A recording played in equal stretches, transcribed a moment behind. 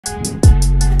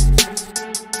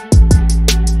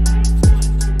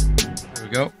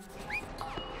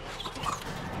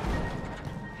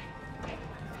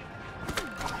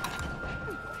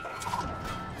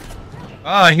Oh,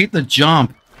 I hate the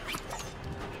jump.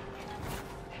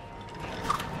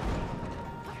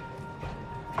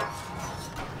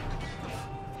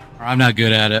 I'm not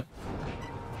good at it.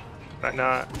 I'm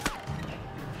not.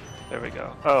 There we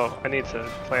go. Oh, I need to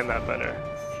plan that better.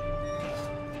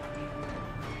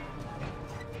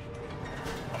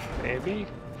 Maybe?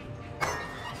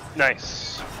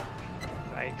 Nice.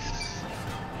 Nice.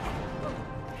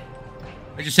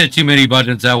 I just hit too many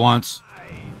buttons at once.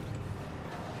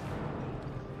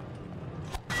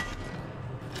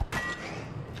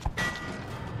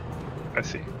 I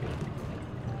see.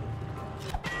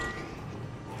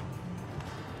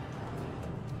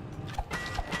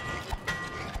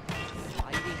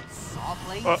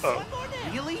 Uh-oh.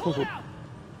 Really?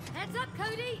 Heads up,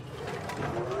 Cody.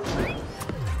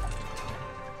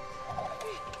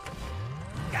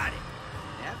 Got it.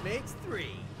 That makes 3.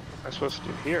 What am I supposed to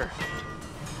do here?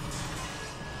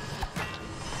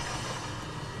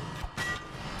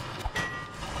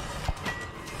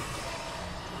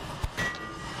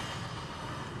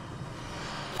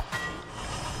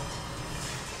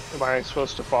 Am I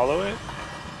supposed to follow it?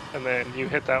 And then you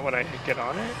hit that when I get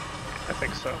on it? I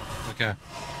think so. Okay.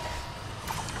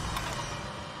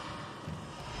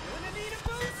 Gonna need a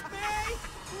boost,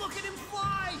 May! Look at him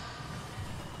fly!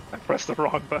 I pressed the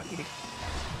wrong button.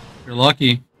 You're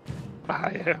lucky.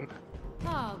 I am.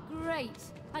 Oh, great.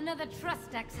 Another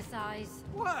trust exercise.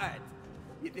 What?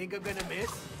 You think I'm gonna miss?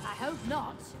 I hope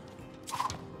not.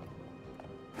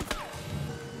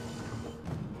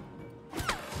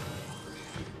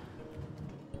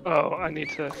 Oh, I need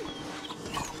to...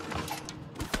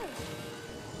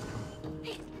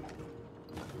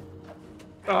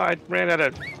 Oh, I ran out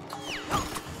of...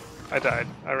 I died.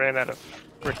 I ran out of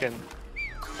frickin'...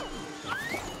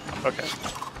 Okay.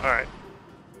 Alright.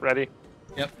 Ready?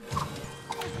 Yep.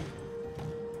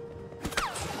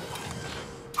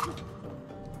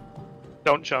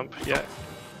 Don't jump yet.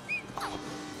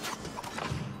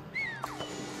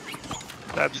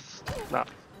 That's not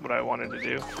what I wanted to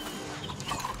do.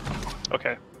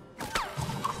 Okay.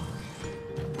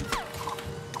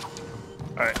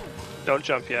 Alright. Don't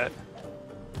jump yet.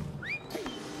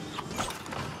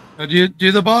 Do you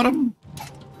do the bottom?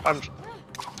 I'm...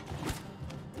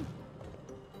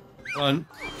 One.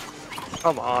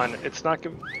 Come on. It's not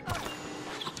gonna...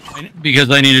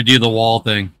 Because I need to do the wall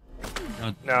thing.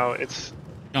 No, it's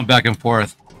Jump back and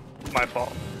forth. my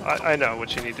fault. I know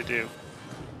what you need to do.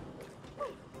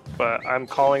 But I'm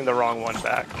calling the wrong one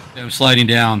back. I'm sliding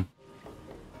down.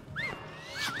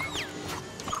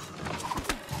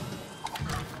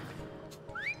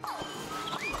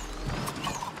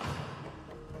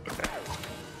 Okay.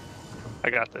 I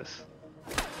got this.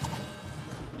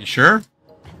 You sure?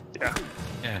 Yeah.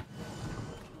 Yeah.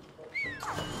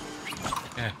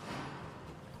 Yeah.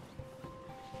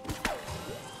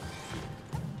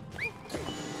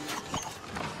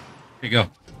 Here you go.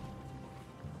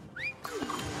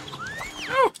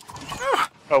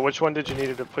 Oh, which one did you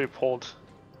need to be pulled?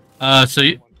 So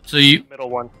you Middle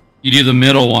one. you do the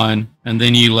middle one, and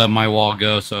then you let my wall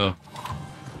go. So.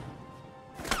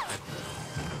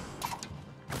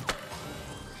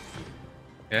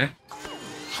 Okay.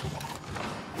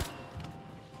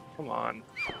 Come on.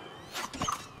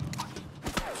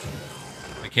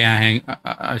 I can't hang.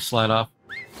 I slide off.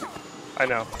 I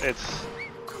know. It's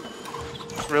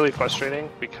really frustrating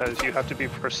because you have to be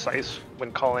precise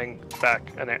when calling back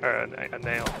a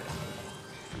nail.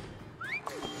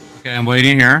 Okay, I'm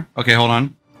waiting here. Okay, hold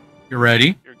on. You're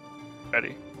ready? You're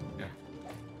ready. Okay.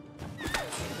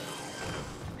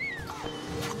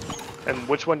 And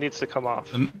which one needs to come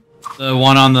off? The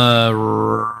one on the.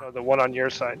 No, the one on your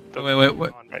side. The Wait.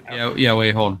 one on right now. Yeah.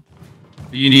 Wait, hold.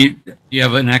 You need. You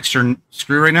have an extra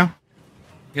screw right now?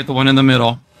 Hit the one in the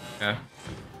middle. Okay.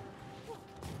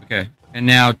 Okay. And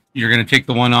now you're gonna take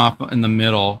the one off in the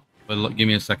middle. But look, give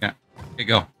me a second. Okay,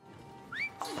 go.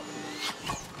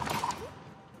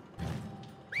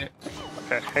 Okay.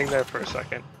 Okay, hang there for a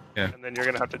second. Okay. And then you're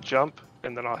gonna have to jump,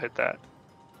 and then I'll hit that.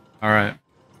 All right.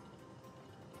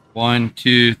 1,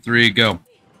 2, 3, go.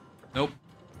 Nope.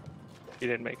 You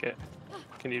didn't make it.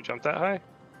 Can you jump that high?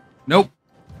 Nope.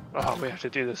 Oh, we have to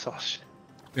do this all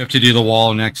We have to do the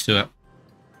wall next to it.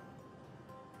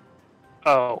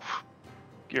 Oh,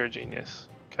 you're a genius.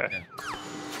 Okay. Yeah.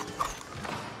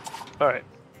 Alright.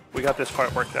 We got this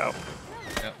part worked out.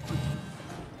 Yep.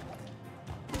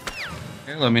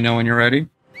 Okay, let me know when you're ready.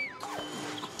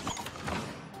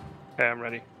 Okay, I'm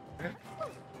ready.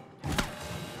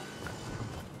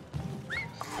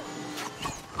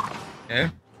 Okay,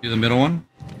 do the middle one.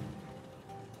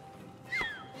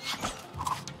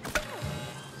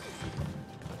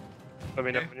 Let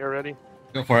me know when you're ready.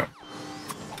 Go for it.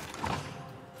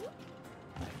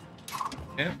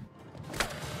 Okay.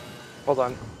 Hold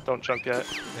on. Don't jump yet.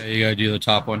 Yeah, you gotta do the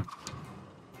top one.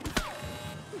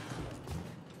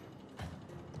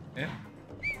 Okay.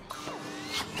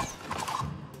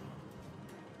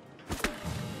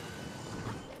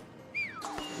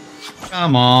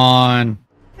 Come on.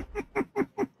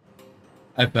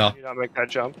 I fell. You not make that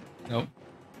jump. Nope.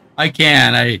 I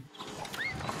can. I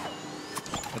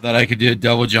thought I could do a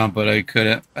double jump, but I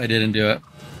couldn't. I didn't do it.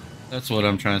 That's what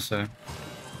I'm trying to say.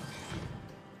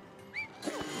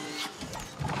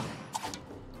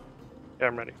 Yeah,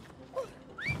 I'm ready.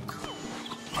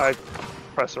 I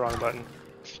pressed the wrong button.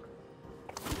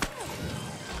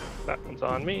 That one's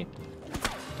on me.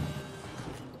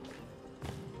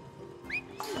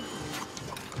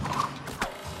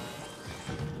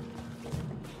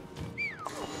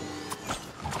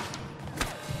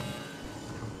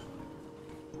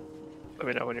 Let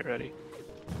me know when you're ready.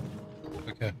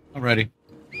 Okay, I'm ready.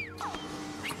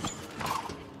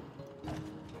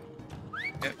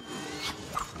 Okay.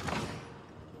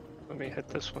 Let me hit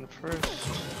this one first.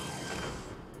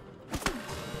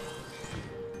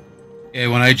 Okay,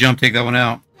 when I jump, take that one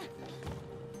out.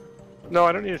 No,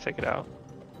 I don't need to take it out.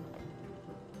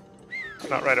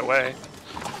 Not right away,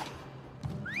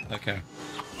 Okay.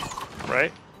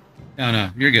 right? No, no,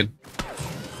 you're good.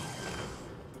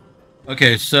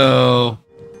 Okay, so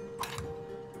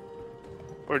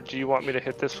Or do you want me to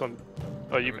hit this one?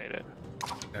 Oh, you made it.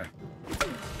 okay.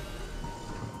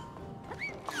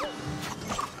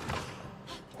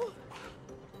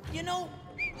 You know,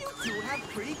 you two have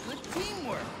pretty good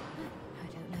teamwork. I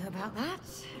don't know about that.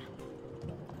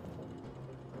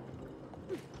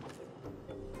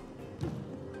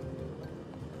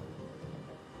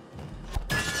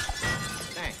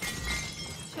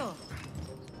 Thanks. Sure.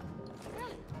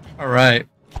 All right.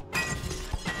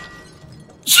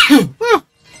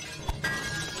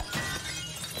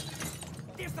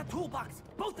 There's the toolbox.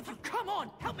 Both of you, come on.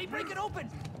 Help me break it open.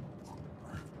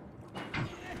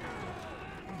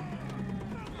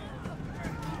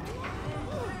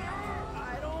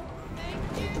 I don't think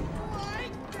you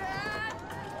like that.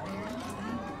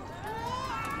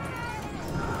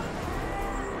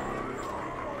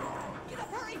 Get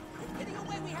up, hurry. It's getting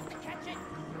away. We have to catch it.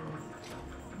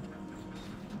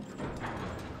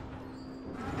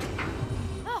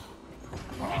 Oh,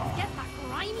 let's get that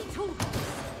grimy tool.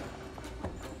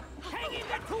 Hang in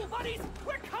there, tool buddies.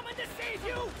 We're coming to save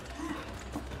you.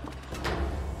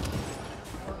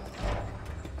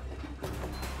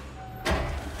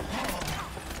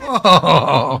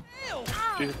 Oh, Ew.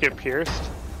 Did you just get pierced?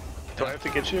 Do I have to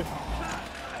get you?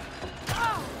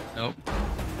 nope.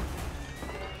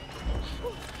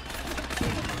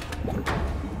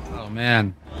 Oh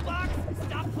man. Toolbox,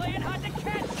 stop playing hard to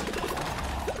catch.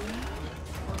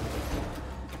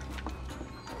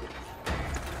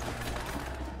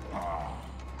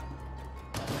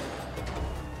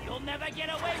 You'll never get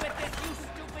away with this, you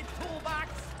stupid toolbox.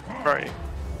 Right.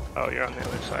 Oh, you're on the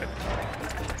other side.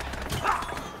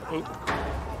 Oop.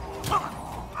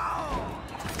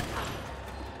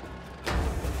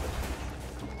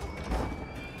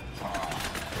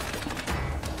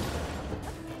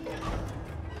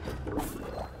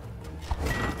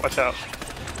 Watch out.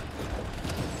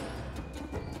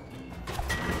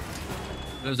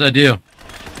 What does that do?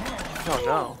 Oh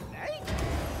no.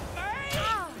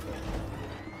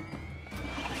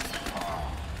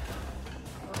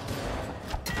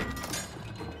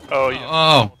 Oh, yeah.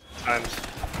 Oh, Times.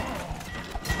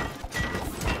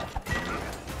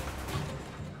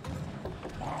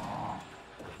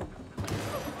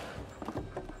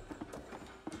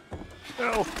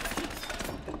 No.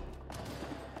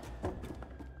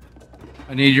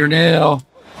 I need your nail.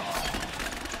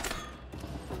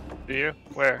 Do you?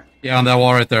 Where? Yeah, on that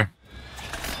wall right there.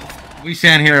 We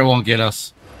stand here, it won't get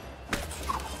us.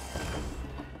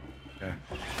 Okay.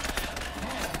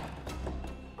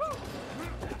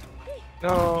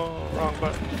 No, wrong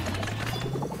button.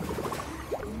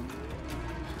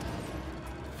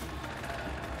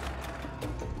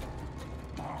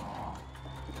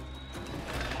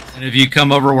 And if you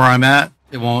come over where I'm at,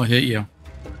 it won't hit you.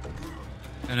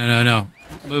 No, no, no, no.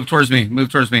 Move towards me. Move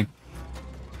towards me.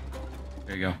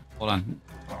 There you go. Hold on.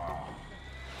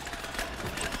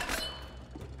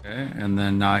 Okay, and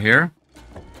then not here.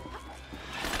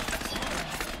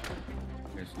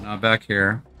 Okay, so not back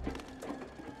here.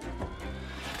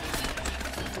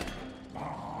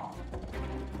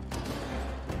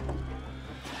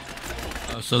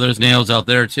 Oh, so there's nails out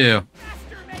there too.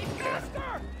 Faster, May, faster.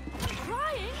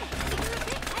 Trying? You're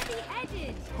a bit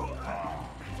heavy-headed.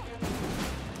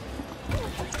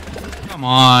 Come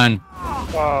on.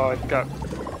 Oh, I got.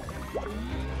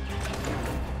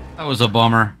 That was a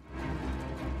bummer.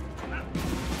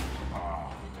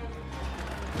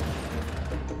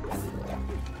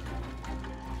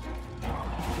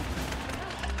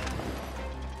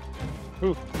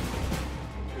 Ooh.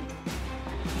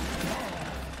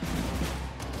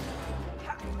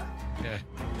 Okay.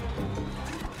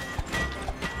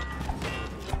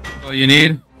 What you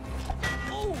need?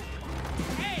 Oh,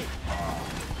 hey,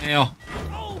 Nail.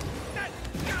 oh, that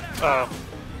gotta. Oh.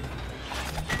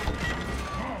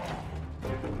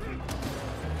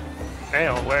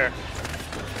 Nail, where?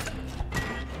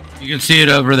 You can see it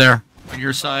over there on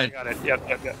your I side. got it. Yep.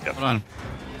 Hold on.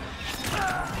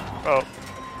 Oh.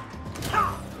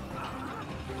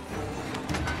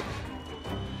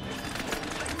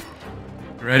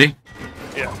 You ready?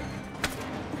 Yeah.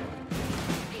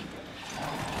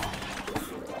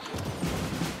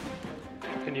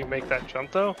 Can you make that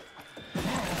jump though?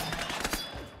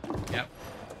 Yep.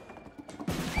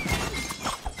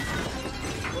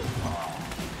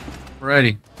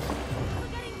 Ready. We're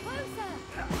getting closer.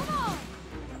 Come on.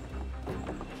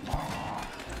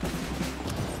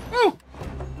 Woo!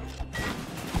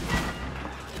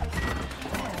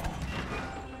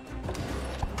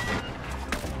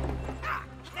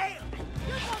 Nail.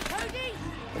 Good one, Cody.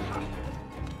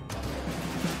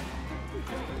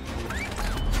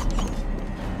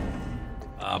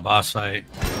 Boss fight.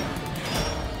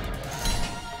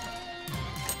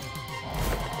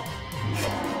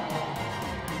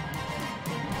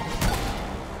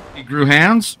 He grew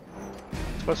hands?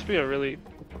 It's supposed to be a really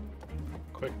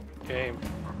quick game.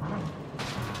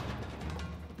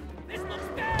 This looks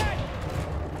bad.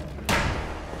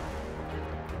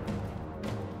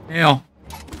 Nail.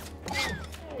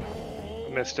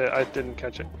 Missed it. I didn't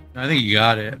catch it. I think you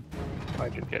got it. I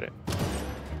did get it.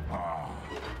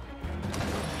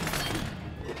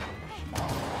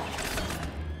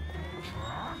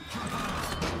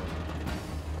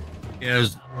 Yeah, it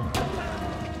was...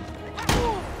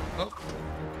 Oh.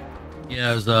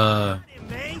 Yeah, it was a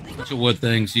bunch of wood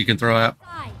things you can throw out.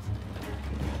 Side.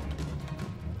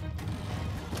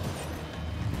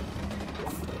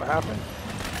 What happened?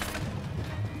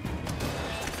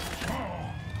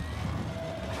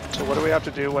 So what do we have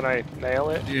to do when I nail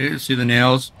it? You see the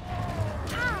nails?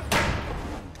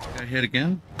 Got hit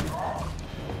again?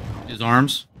 His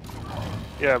arms?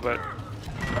 Yeah, but...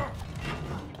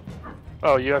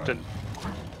 Oh, you have to...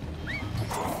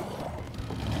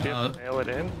 Do you have to nail it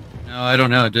in? No, I don't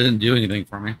know. It didn't do anything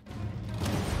for me.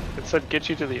 It said get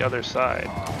you to the other side.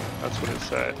 That's what it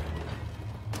said.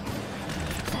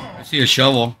 I see a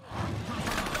shovel.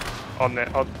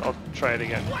 I'll try it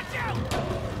again. Watch out.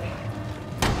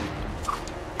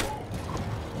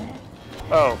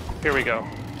 Oh, here we go.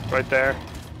 Right there,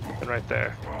 and right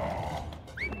there.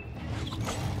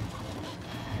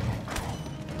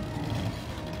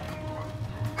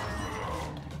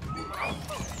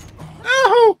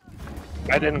 Yahoo!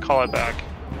 I didn't call it back.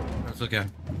 That's okay.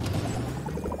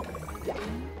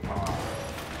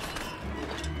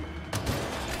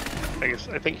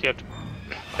 I think you have to...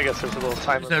 I guess there's a little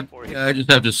timer before you... Yeah, I just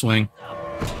have to swing.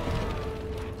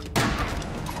 Can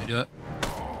I do it?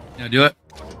 Can I do it?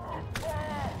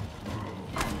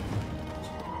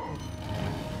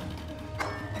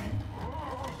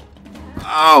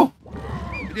 Oh!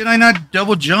 Did I not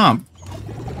double jump?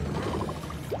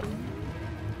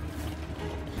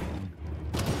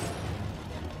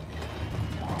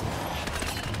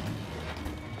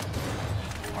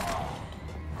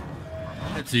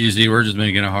 It's easy. We're just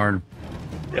making it hard.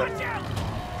 Yeah. Watch out.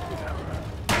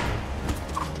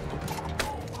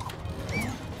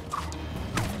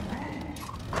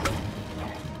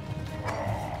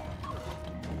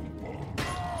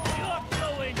 You're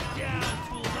going down,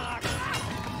 toolbox.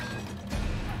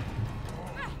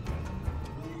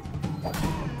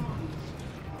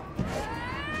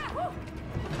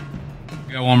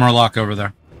 We got one more lock over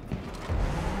there.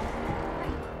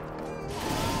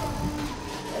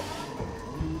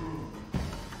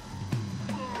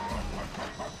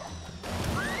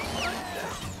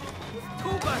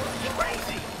 Toolbox is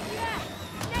crazy. Yeah.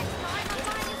 Next time I'll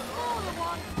find a smaller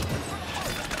one.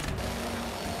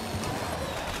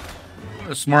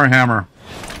 What a smart hammer.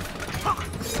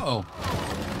 Oh.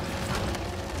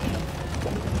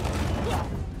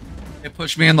 It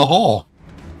pushed me in the hole.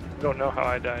 I don't know how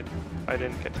I died. I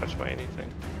didn't get touched by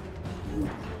anything.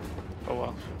 Oh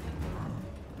well.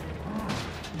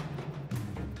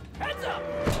 Heads up.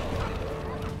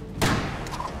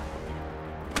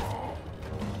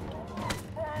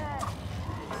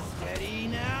 Steady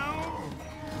now.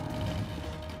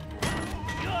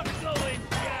 You're going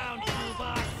down,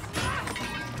 toolbox.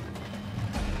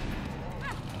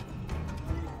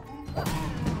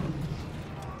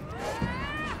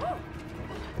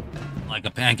 Like a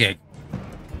pancake.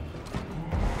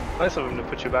 Nice of him to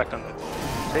put you back on the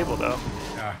table, though.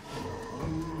 Yeah.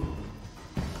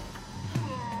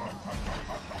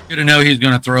 Good to know he's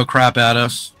gonna throw crap at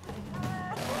us.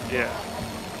 Yeah.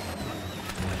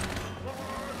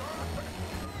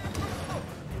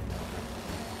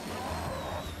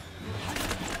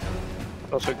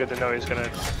 Also good to know he's gonna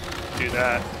do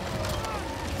that.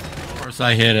 Of course,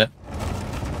 I hit it.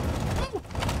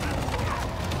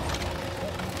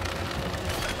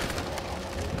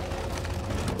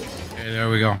 Okay, there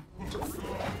we go.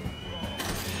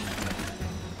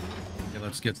 Okay,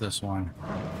 let's get this one.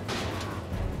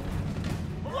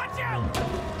 Watch out!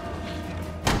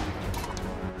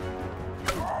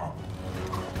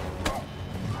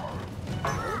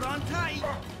 Hold on tight.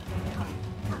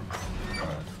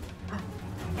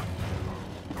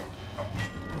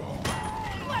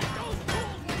 Let those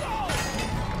fools go!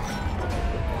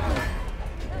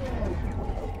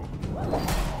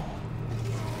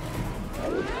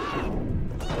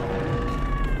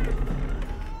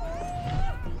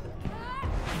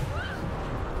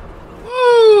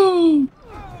 Woo!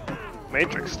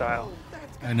 Matrix style.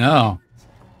 I know.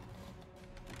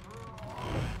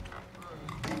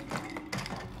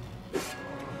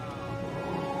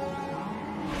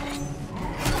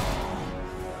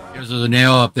 Here's the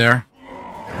nail up there.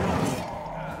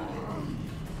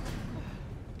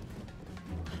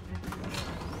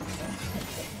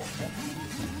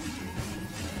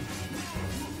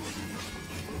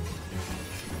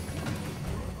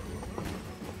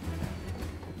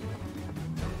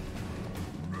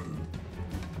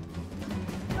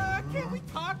 Can we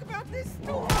talk about this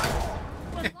store?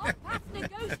 We're not past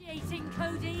negotiating,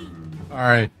 Cody. All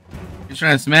right. He's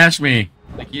trying to smash me.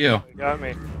 Like you. You got me.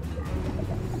 I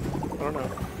don't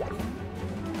know.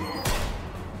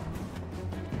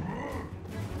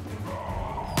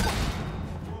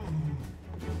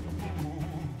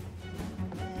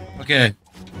 Okay.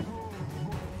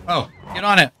 Oh, get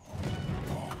on it.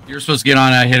 You're supposed to get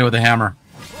on it. I hit it with a hammer.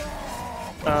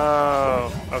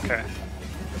 Oh, okay.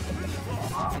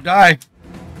 Don't die.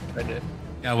 I did.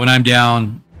 Yeah, when I'm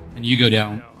down and you go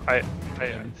down. No, I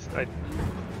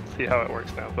see how it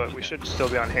works now, but we should still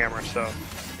be on hammer, so.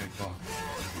 Okay, cool.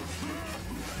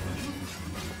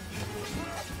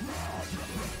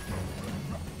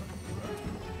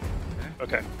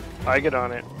 Okay. I get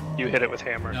on it, you hit it with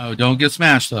hammer. No, don't get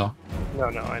smashed though. No,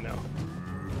 I know.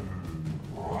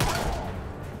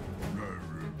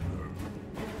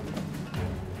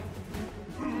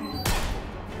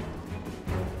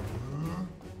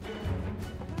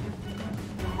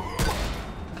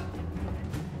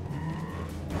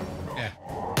 Okay.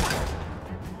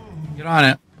 Get on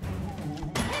it.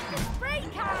 Spray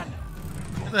can.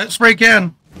 Get that spray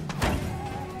can.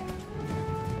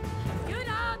 Good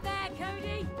on there,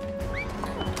 Cody.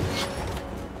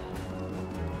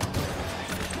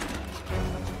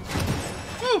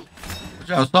 Woo! Watch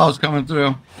out, Saul's coming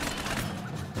through.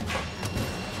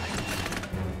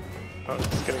 Oh,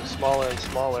 it's getting smaller and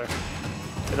smaller.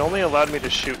 It only allowed me to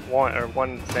shoot one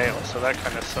nail, so that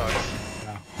kind of sucks.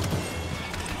 Yeah.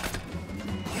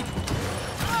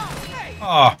 Oh, hey!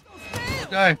 Oh,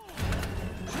 Those nails! guy.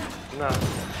 No. I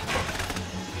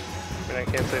mean, I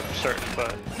can't say for certain,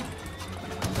 but.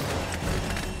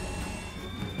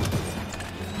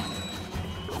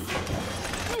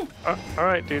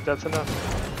 Alright, dude, that's enough.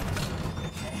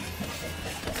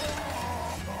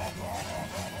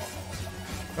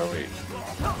 Oh, wait.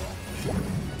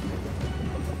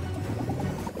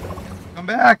 Come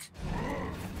back.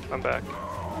 I'm back.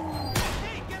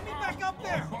 Hey, get me back up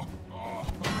there!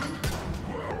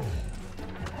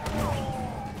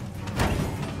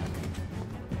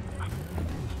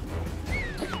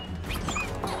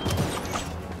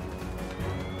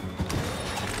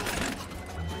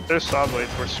 There's saw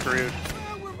blades, we're screwed.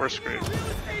 We're screwed. Real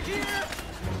estate here!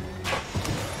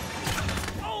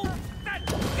 Oh, that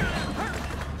gotta hurt!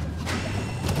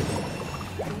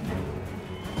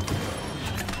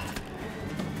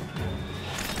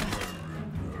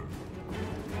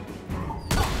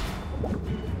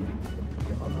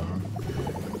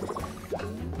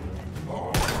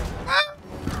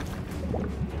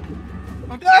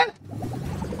 I'm dead.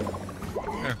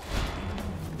 Okay.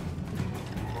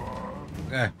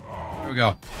 Okay. Here we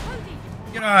go. Cody,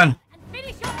 Get on. and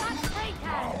finish off that spray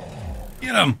can.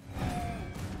 Get him.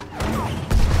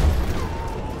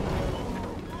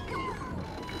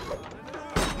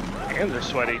 Hands are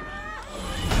sweaty.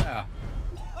 Yeah.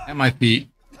 And my feet.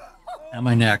 And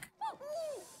my neck.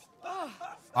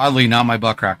 Oddly, not my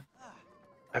butt crack.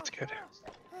 That's good.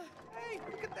 Hey,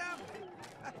 look at that!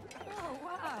 Oh,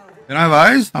 wow. Did I have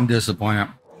eyes? I'm disappointed.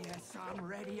 Yes, I'm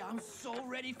ready. I'm so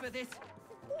of this.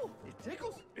 Ooh, it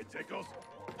tickles. It tickles.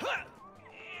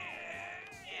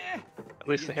 At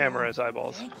least the hammer has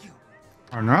eyeballs. Thank you.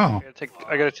 Oh no.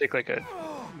 I gotta take like a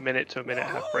minute to a minute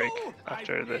and a half break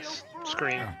after this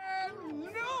screen.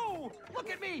 No! Look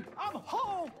at me! I'm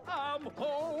whole! I'm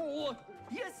whole!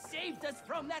 You saved us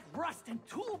from that rusting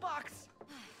toolbox!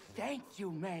 Thank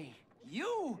you, May.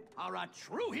 You are a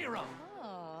true hero!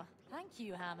 Oh, thank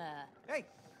you, Hammer. Hey,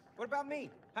 what about me?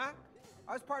 Huh?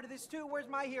 I was part of this too. Where's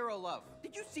my hero love?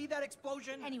 Did you see that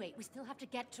explosion? Anyway, we still have to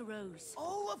get to Rose.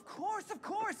 Oh, of course, of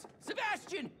course!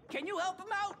 Sebastian, can you help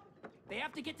him out? They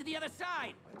have to get to the other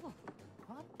side. Oh,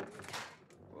 what?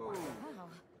 Whoa, Wow.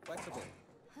 flexible.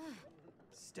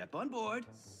 Step on board.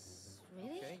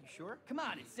 Really? Okay, you sure? Come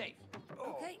on, it's safe.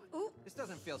 Okay. Ooh. This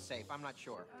doesn't feel safe. I'm not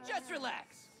sure. Just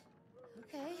relax.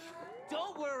 Okay.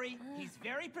 Don't worry, he's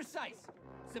very precise.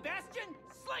 Sebastian,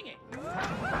 sling it!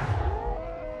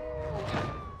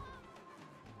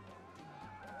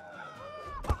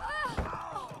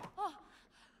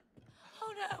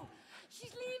 Oh no!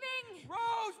 She's leaving!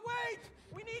 Rose, wait!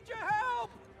 We need your help!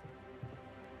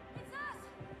 It's us!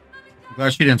 Mommy's I'm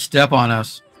glad she didn't step on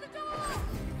us. closed the door!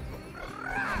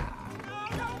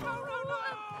 No!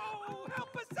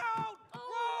 Help us out!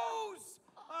 Rose!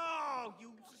 Oh,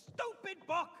 you stupid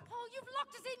book! Oh, you've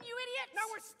locked us in, you idiot! Now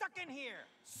we're stuck in here.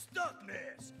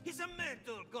 Stuckness is a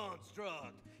mental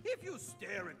construct. If you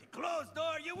stare at the closed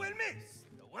door, you will miss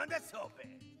the one that's open.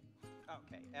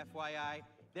 Okay, FYI,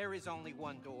 there is only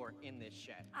one door in this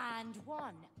shed. And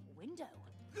one window.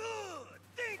 Good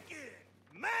thinking,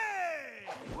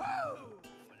 man. Woo!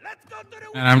 Let's go to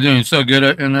the. And I'm doing so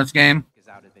good in this game. Is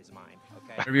out of his mind,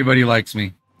 okay? Everybody likes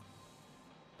me.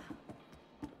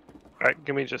 All right,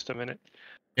 give me just a minute.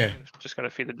 Yeah. Just gotta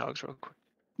feed the dogs real quick.